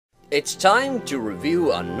It's time to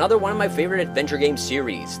review another one of my favorite adventure game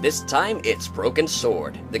series. This time, it's Broken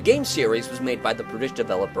Sword. The game series was made by the British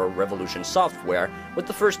developer Revolution Software, with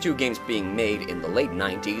the first two games being made in the late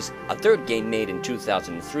 90s, a third game made in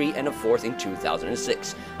 2003, and a fourth in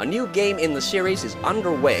 2006. A new game in the series is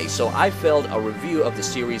underway, so I felt a review of the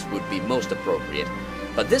series would be most appropriate.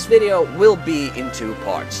 But this video will be in two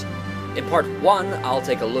parts. In part 1, I'll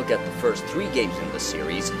take a look at the first 3 games in the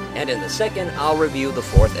series, and in the second, I'll review the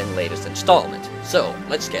 4th and latest installment. So,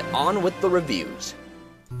 let's get on with the reviews.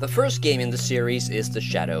 The first game in the series is The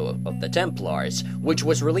Shadow of the Templars, which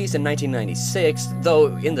was released in 1996, though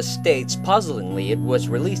in the States, puzzlingly, it was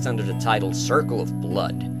released under the title Circle of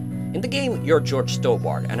Blood. In the game, you're George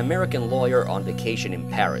Stobart, an American lawyer on vacation in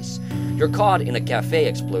Paris. You're caught in a cafe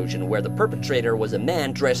explosion where the perpetrator was a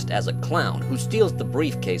man dressed as a clown who steals the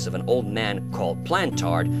briefcase of an old man called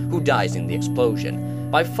Plantard, who dies in the explosion.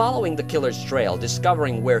 By following the killer's trail,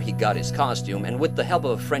 discovering where he got his costume, and with the help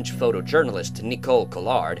of a French photojournalist, Nicole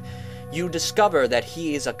Collard, you discover that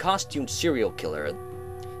he is a costumed serial killer,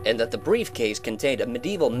 and that the briefcase contained a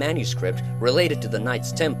medieval manuscript related to the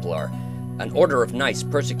Knights Templar, an order of knights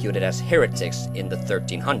persecuted as heretics in the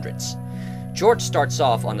 1300s. George starts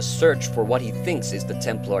off on a search for what he thinks is the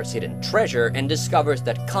Templars' hidden treasure and discovers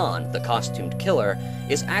that Khan, the costumed killer,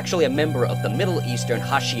 is actually a member of the Middle Eastern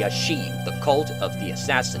Hashiashim, the cult of the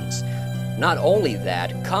assassins. Not only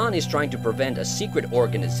that, Khan is trying to prevent a secret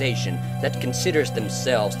organization that considers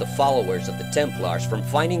themselves the followers of the Templars from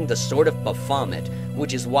finding the Sword of Baphomet,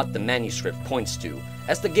 which is what the manuscript points to.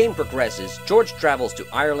 As the game progresses, George travels to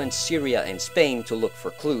Ireland, Syria, and Spain to look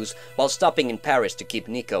for clues, while stopping in Paris to keep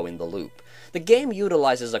Nico in the loop. The game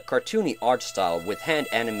utilizes a cartoony art style with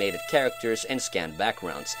hand-animated characters and scanned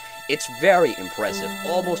backgrounds. It's very impressive,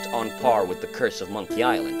 almost on par with The Curse of Monkey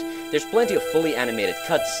Island. There's plenty of fully animated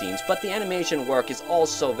cutscenes, but the animation work is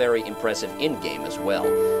also very impressive in-game as well.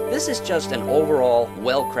 This is just an overall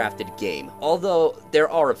well-crafted game, although there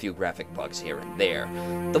are a few graphic bugs here and there.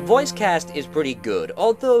 The voice cast is pretty good,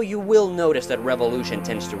 although you will notice that Revolution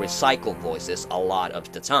tends to recycle voices a lot of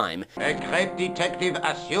the time. A great detective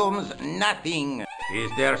assumes nothing.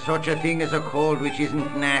 Is there such a thing as a cold which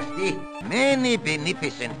isn't nasty? Many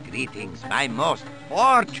beneficent greetings, my most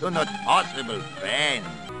fortunate possible friend.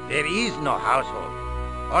 There is no household,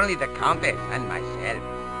 only the Countess and myself.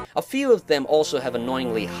 A few of them also have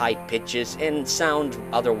annoyingly high pitches and sound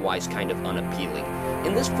otherwise kind of unappealing.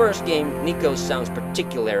 In this first game, Nico sounds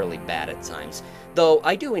particularly bad at times, though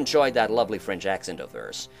I do enjoy that lovely French accent of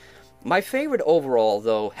hers. My favorite overall,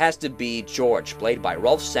 though, has to be George, played by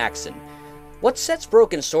Rolf Saxon. What sets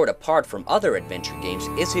Broken Sword apart from other adventure games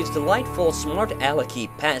is his delightful,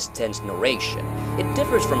 smart-alecky past-tense narration. It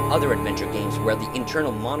differs from other adventure games where the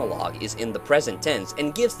internal monologue is in the present tense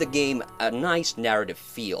and gives the game a nice narrative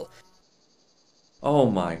feel.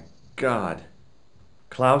 Oh my God.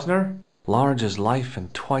 Klausner? Large as life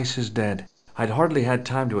and twice as dead. I'd hardly had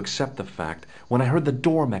time to accept the fact when I heard the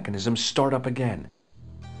door mechanism start up again.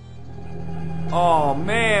 Oh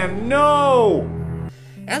man, no!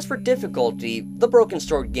 As for difficulty, the Broken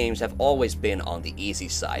Sword games have always been on the easy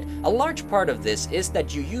side. A large part of this is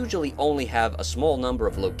that you usually only have a small number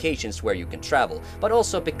of locations where you can travel, but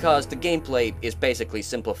also because the gameplay is basically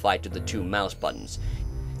simplified to the 2 mouse buttons.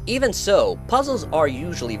 Even so, puzzles are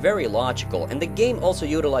usually very logical, and the game also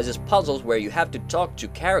utilizes puzzles where you have to talk to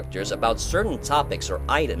characters about certain topics or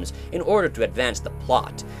items in order to advance the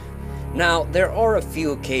plot. Now, there are a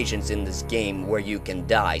few occasions in this game where you can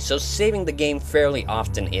die, so saving the game fairly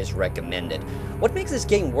often is recommended. What makes this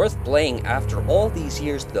game worth playing after all these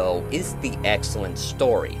years, though, is the excellent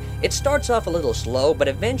story. It starts off a little slow, but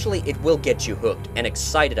eventually it will get you hooked and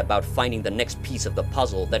excited about finding the next piece of the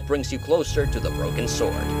puzzle that brings you closer to the Broken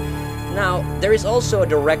Sword. Now, there is also a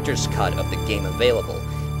director's cut of the game available.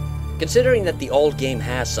 Considering that the old game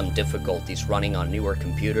has some difficulties running on newer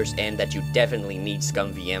computers and that you definitely need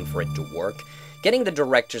ScumVM for it to work, getting the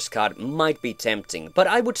director's cut might be tempting, but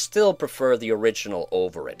I would still prefer the original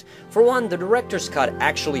over it. For one, the director's cut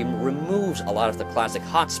actually removes a lot of the classic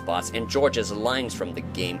hotspots and George's lines from the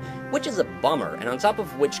game, which is a bummer, and on top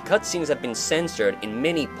of which cutscenes have been censored in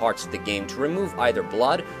many parts of the game to remove either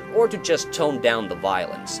blood or to just tone down the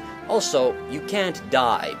violence. Also, you can't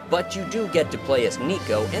die, but you do get to play as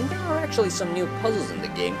Nico, and there are actually some new puzzles in the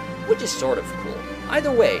game, which is sort of cool.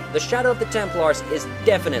 Either way, The Shadow of the Templars is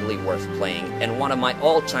definitely worth playing, and one of my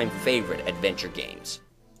all-time favorite adventure games.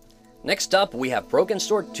 Next up, we have Broken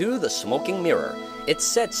Sword 2: The Smoking Mirror. It's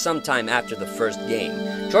set sometime after the first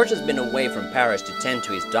game. George has been away from Paris to tend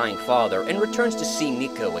to his dying father and returns to see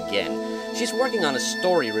Nico again. She's working on a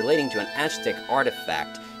story relating to an Aztec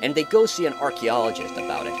artifact, and they go see an archaeologist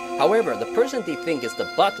about it. However, the person they think is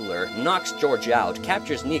the butler knocks George out,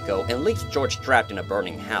 captures Nico, and leaves George trapped in a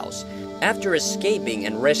burning house. After escaping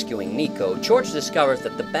and rescuing Nico, George discovers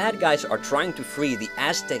that the bad guys are trying to free the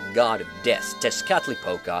Aztec god of death,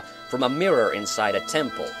 Tezcatlipoca, from a mirror inside a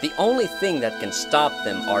temple. The only thing that can stop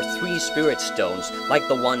them are 3 spirit stones, like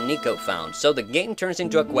the one Nico found, so the game turns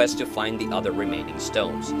into a quest to find the other remaining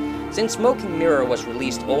stones. Since Smoking Mirror was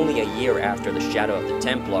released only a year after The Shadow of the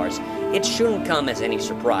Templars, it shouldn't come as any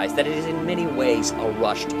surprise that it is in many ways a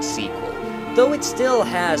rushed sequel. Though it still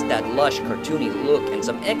has that lush, cartoony look and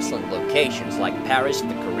some excellent locations like Paris,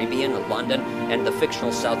 the Caribbean, London, and the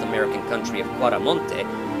fictional South American country of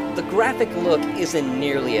Quaramonte, the graphic look isn't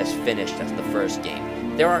nearly as finished as the first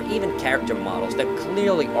game. There are even character models that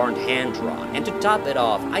clearly aren't hand-drawn, and to top it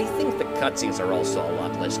off, I think the cutscenes are also a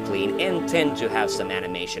lot less clean and tend to have some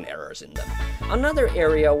animation errors in them. Another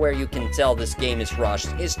area where you can tell this game is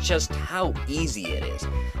rushed is just how easy it is.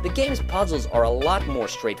 The game's puzzles are a lot more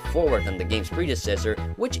straightforward than the game's predecessor,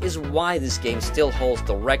 which is why this game still holds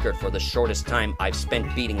the record for the shortest time I've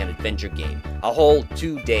spent beating an adventure game, a whole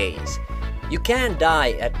 2 days. You can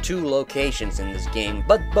die at 2 locations in this game,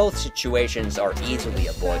 but both situations are easily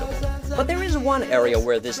avoidable. But there is one area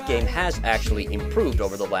where this game has actually improved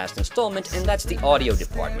over the last installment, and that's the audio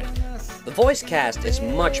department. The voice cast is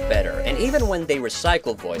much better, and even when they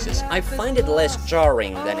recycle voices, I find it less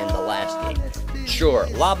jarring than in the last game. Sure,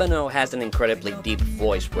 Labano has an incredibly deep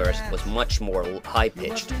voice, whereas it was much more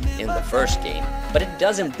high-pitched in the first game, but it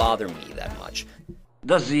doesn't bother me that much.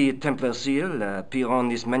 Does the Templar seal appear on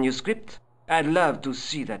this manuscript? I'd love to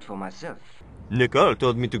see that for myself. Nicole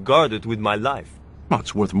told me to guard it with my life. Well,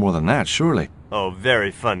 it's worth more than that, surely. Oh,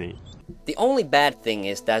 very funny. The only bad thing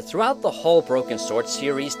is that throughout the whole Broken Sword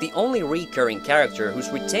series, the only recurring character who's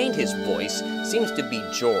retained his voice seems to be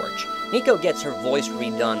George. Nico gets her voice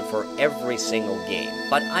redone for every single game,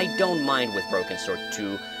 but I don't mind with Broken Sword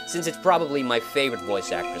 2, since it's probably my favorite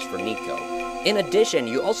voice actress for Nico. In addition,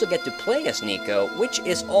 you also get to play as Nico, which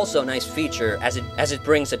is also a nice feature as it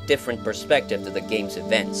brings a different perspective to the game's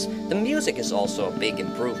events. The music is also a big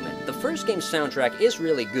improvement. The first game's soundtrack is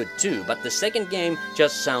really good too, but the second game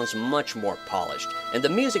just sounds much more polished, and the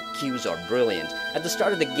music cues are brilliant. At the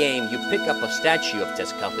start of the game, you pick up a statue of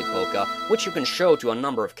Tezcatlipoca, which you can show to a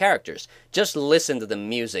number of characters. Just listen to the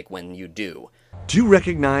music when you do. Do you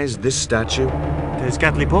recognize this statue?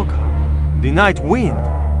 Tezcatlipoca, the Night Wind.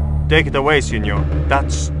 Take it away, senor. That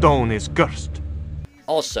stone is cursed.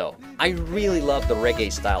 Also, I really love the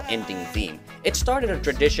reggae-style ending theme. It started a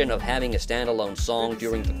tradition of having a standalone song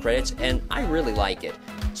during the credits, and I really like it.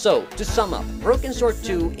 So, to sum up, Broken Sword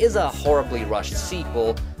 2 is a horribly rushed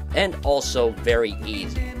sequel, and also very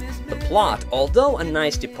easy. The plot, although a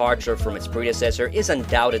nice departure from its predecessor, is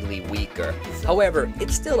undoubtedly weaker. However,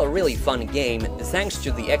 it's still a really fun game thanks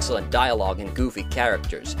to the excellent dialogue and goofy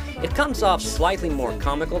characters. It comes off slightly more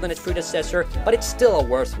comical than its predecessor, but it's still a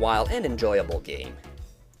worthwhile and enjoyable game.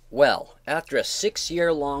 Well, after a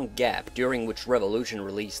 6-year-long gap during which Revolution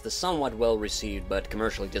released the somewhat well-received but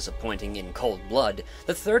commercially disappointing In Cold Blood,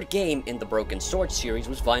 the third game in the Broken Sword series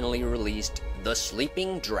was finally released, The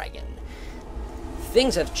Sleeping Dragon.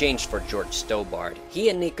 Things have changed for George Stobart. He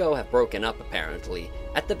and Nico have broken up apparently.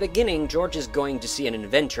 At the beginning, George is going to see an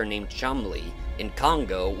inventor named Chumley in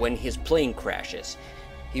Congo when his plane crashes.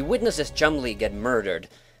 He witnesses Chumley get murdered.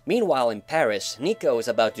 Meanwhile in Paris, Nico is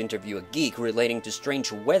about to interview a geek relating to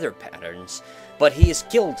strange weather patterns, but he is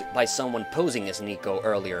killed by someone posing as Nico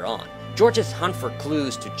earlier on. George's hunt for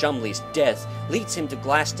clues to Chumley's death leads him to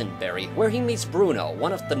Glastonbury, where he meets Bruno,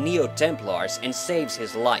 one of the Neo-Templars, and saves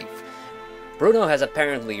his life. Bruno has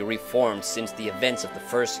apparently reformed since the events of the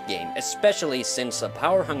first game, especially since a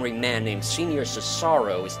power-hungry man named Senior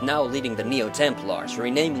Cesaro is now leading the Neo-Templars,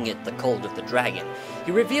 renaming it the Cult of the Dragon.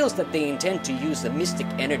 He reveals that they intend to use the mystic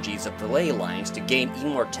energies of the ley lines to gain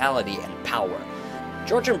immortality and power.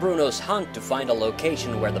 George and Bruno's hunt to find a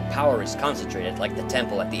location where the power is concentrated, like the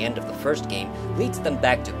temple at the end of the first game, leads them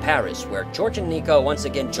back to Paris, where George and Nico once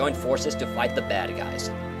again join forces to fight the bad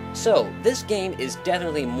guys. So, this game is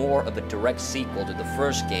definitely more of a direct sequel to the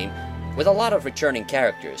first game, with a lot of returning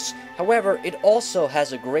characters. However, it also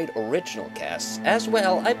has a great original cast. As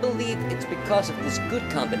well, I believe it's because of this good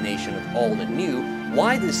combination of old and new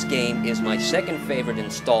why this game is my second favorite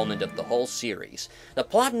installment of the whole series. The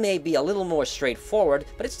plot may be a little more straightforward,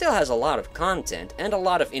 but it still has a lot of content and a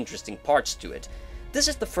lot of interesting parts to it. This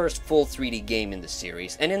is the first full 3D game in the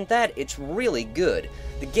series, and in that it's really good.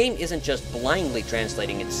 The game isn't just blindly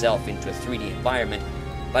translating itself into a 3D environment,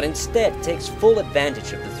 but instead takes full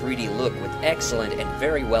advantage of the 3D look with excellent and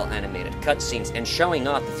very well animated cutscenes and showing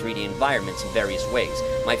off the 3D environments in various ways.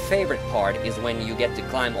 My favorite part is when you get to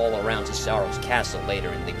climb all around Cesaro's castle later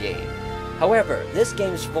in the game. However, this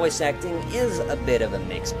game's voice acting is a bit of a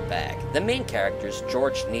mixed bag. The main characters,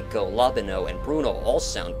 George, Nico, Labino, and Bruno, all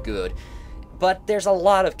sound good, but there's a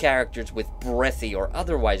lot of characters with breathy or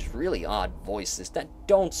otherwise really odd voices that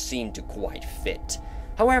don't seem to quite fit.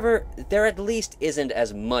 However, there at least isn't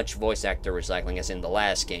as much voice actor recycling as in the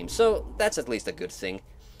last game, so that's at least a good thing.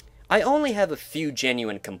 I only have a few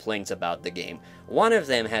genuine complaints about the game. One of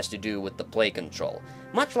them has to do with the play control.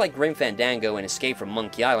 Much like Grim Fandango and Escape from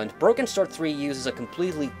Monkey Island, Broken Sword 3 uses a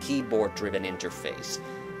completely keyboard-driven interface.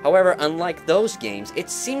 However, unlike those games, it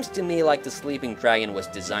seems to me like the Sleeping Dragon was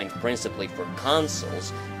designed principally for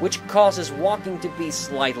consoles, which causes walking to be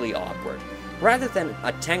slightly awkward. Rather than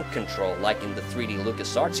a tank control like in the 3D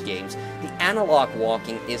LucasArts games, the analog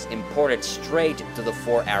walking is imported straight to the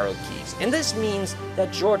 4 arrow keys, and this means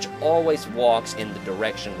that George always walks in the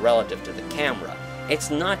direction relative to the camera.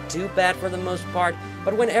 It's not too bad for the most part,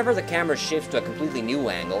 but whenever the camera shifts to a completely new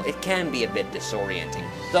angle, it can be a bit disorienting,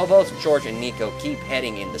 though both George and Nico keep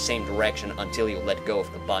heading in the same direction until you let go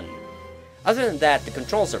of the button. Other than that, the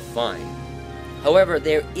controls are fine. However,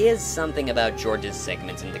 there is something about George's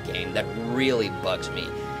segments in the game that really bugs me,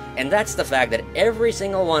 and that's the fact that every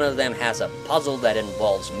single one of them has a puzzle that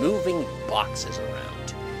involves moving boxes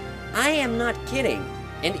around. I am not kidding,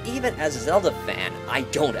 and even as a Zelda fan, I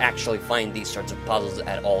don't actually find these sorts of puzzles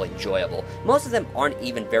at all enjoyable. Most of them aren't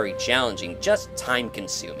even very challenging, just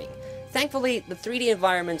time-consuming. Thankfully, the 3D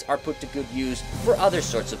environments are put to good use for other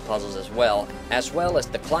sorts of puzzles as well as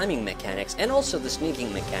the climbing mechanics and also the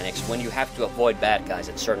sneaking mechanics when you have to avoid bad guys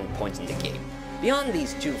at certain points in the game. Beyond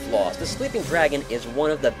these two flaws, The Sleeping Dragon is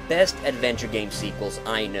one of the best adventure game sequels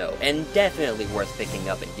I know, and definitely worth picking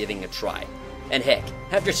up and giving a try. And heck,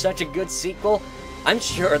 after such a good sequel, I'm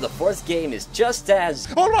sure the 4th game is just as...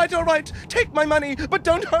 All right, take my money, but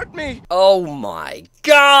don't hurt me! Oh my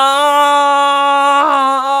god!